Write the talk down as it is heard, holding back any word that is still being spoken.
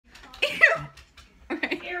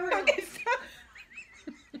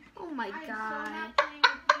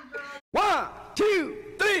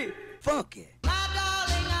funky.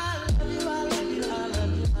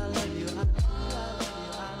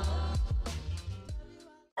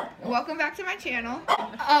 Welcome back to my channel.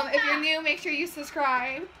 If you're new, make sure you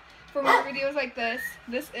subscribe for more videos like this.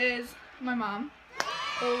 This is my mom.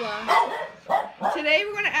 Hola. Today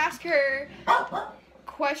we're going to ask her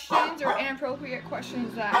questions or inappropriate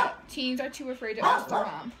questions that teens are too afraid to ask their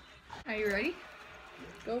mom. Are you ready?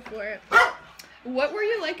 Go for it. What were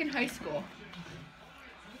you like in high school?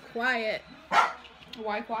 Quiet.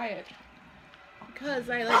 Why quiet? Because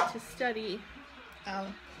I like to study. Oh,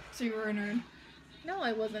 so you were a nerd? No,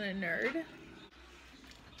 I wasn't a nerd.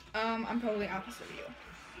 I'm totally opposite of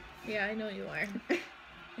you. Yeah, I know you are.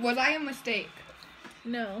 Was I a mistake?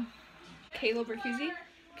 No. Caleb or Kizzy?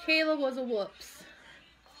 Caleb was a whoops.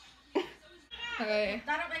 Okay.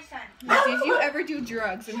 That don't make sense. Did you ever do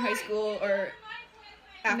drugs in high school or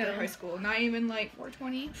after No. high school? Not even like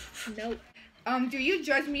 420? Nope. Do you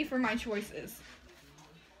judge me for my choices?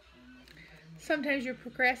 Sometimes your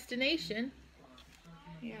procrastination.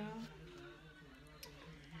 Yeah.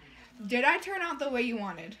 Did I turn out the way you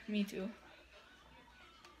wanted? Me too.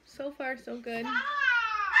 So far, so good.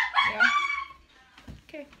 Yeah.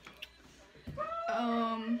 Okay.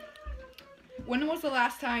 When was the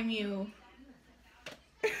last time you...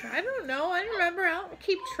 I don't know. I don't remember. I don't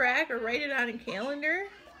keep track or write it on a calendar.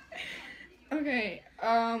 Okay.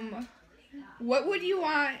 What would you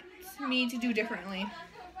want me to do differently?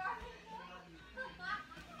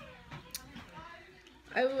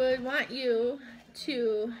 I would want you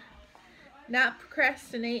to not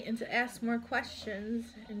procrastinate and to ask more questions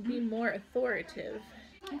and be more authoritative.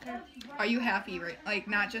 Okay. Are you happy, right? Like,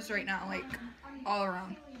 not just right now, like, all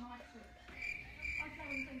around?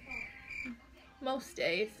 Most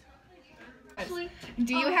days.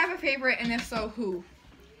 Do you have a favorite, and if so, who?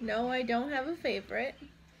 No, I don't have a favorite.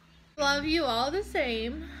 Love you all the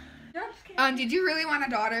same. Did you really want a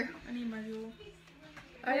daughter? I need my jewel.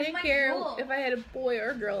 I Where's didn't my care jewel? if I had a boy or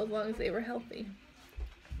a girl as long as they were healthy.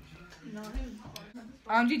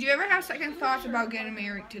 No. Did you ever have second thoughts about getting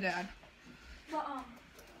married to Dad? But,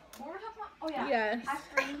 what were we talking about? Oh, yeah. Yes, I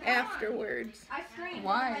screamed. afterwards. I screamed.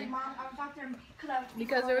 Why? My mom, I was talking to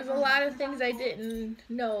Because there was a lot of things I didn't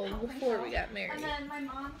know before we got And married then my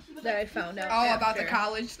mom, she was that I like, found out Oh, about the after.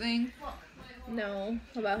 college thing? No,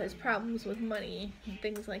 about his problems with money and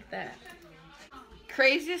things like that.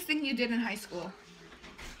 Craziest thing you did in high school?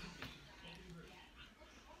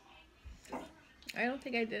 I don't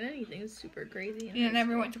think I did anything super crazy. in You high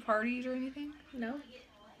never school. went to parties or anything? No,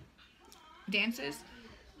 Dances?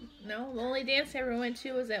 no. The only dance I ever went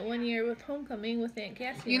to was that one year with homecoming with Aunt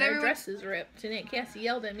Cassie. You and our never went- dresses ripped, and Aunt Cassie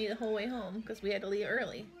yelled at me the whole way home because we had to leave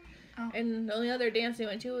early. Oh. And the only other dance I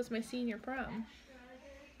went to was my senior prom.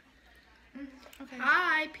 Okay.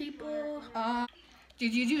 Hi, people.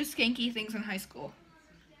 Did you do skanky things in high school?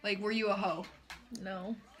 Like, were you a hoe?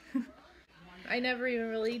 No. I never even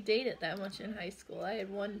really dated that much in high school. I had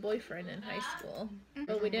one boyfriend in high school,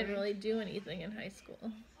 but we didn't really do anything in high school.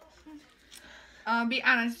 Be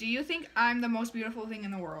honest, do you think I'm the most beautiful thing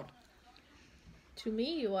in the world? To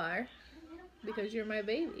me, you are, because you're my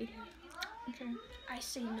baby. Okay. I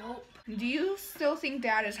say nope. Do you still think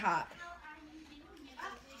Dad is hot?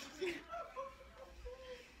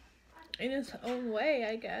 In his own way,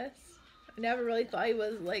 I guess. I never really thought he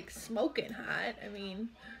was, like, smoking hot. I mean,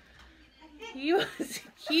 he was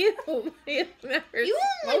cute. He was never You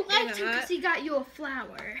only smoking liked him hot. because he got you a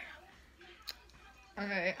flower.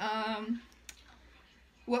 Okay,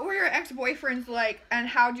 what were your ex-boyfriends like, and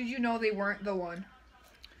how did you know they weren't the one?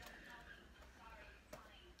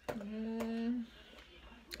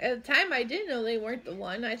 At the time, I didn't know they weren't the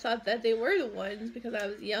one. I thought that they were the ones because I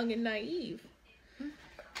was young and naive.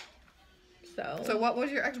 So what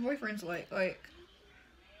was your ex-boyfriends like? Like,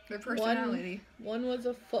 their personality? One was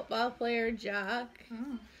a football player, jock,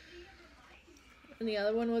 Oh, and the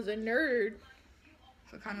other one was a nerd.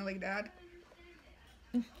 so kind of like Dad.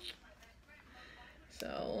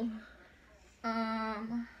 So,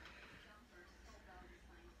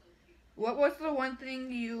 What was the one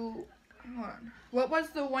thing you... Hold on. What was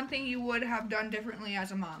the one thing you would have done differently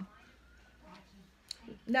as a mom?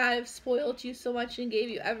 not have spoiled you so much and gave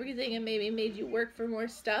you everything and maybe made you work for more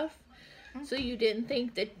stuff. So you didn't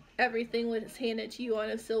think that everything was handed to you on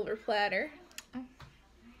a silver platter.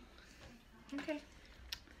 Okay.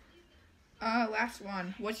 Last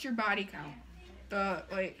one. What's your body count?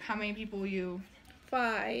 Like, how many people you...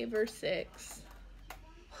 5 or 6.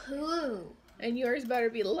 Who? And yours better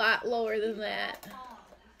be a lot lower than that.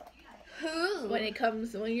 Who?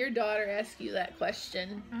 when your daughter asks you that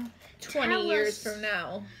question 20 Tell years us. from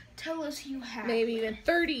now, Tell us you have. maybe even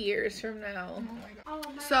 30 years from now.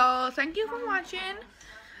 So, thank you for watching.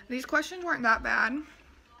 These questions weren't that bad.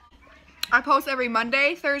 I post every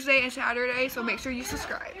Monday, Thursday, and Saturday, so make sure you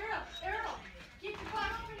subscribe.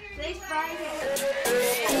 Today's Friday.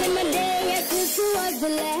 I live my day as if it was the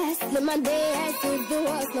last. Live my day as if there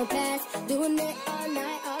was no past. Doing it all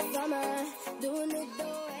night, all summer. Doing it the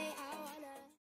way.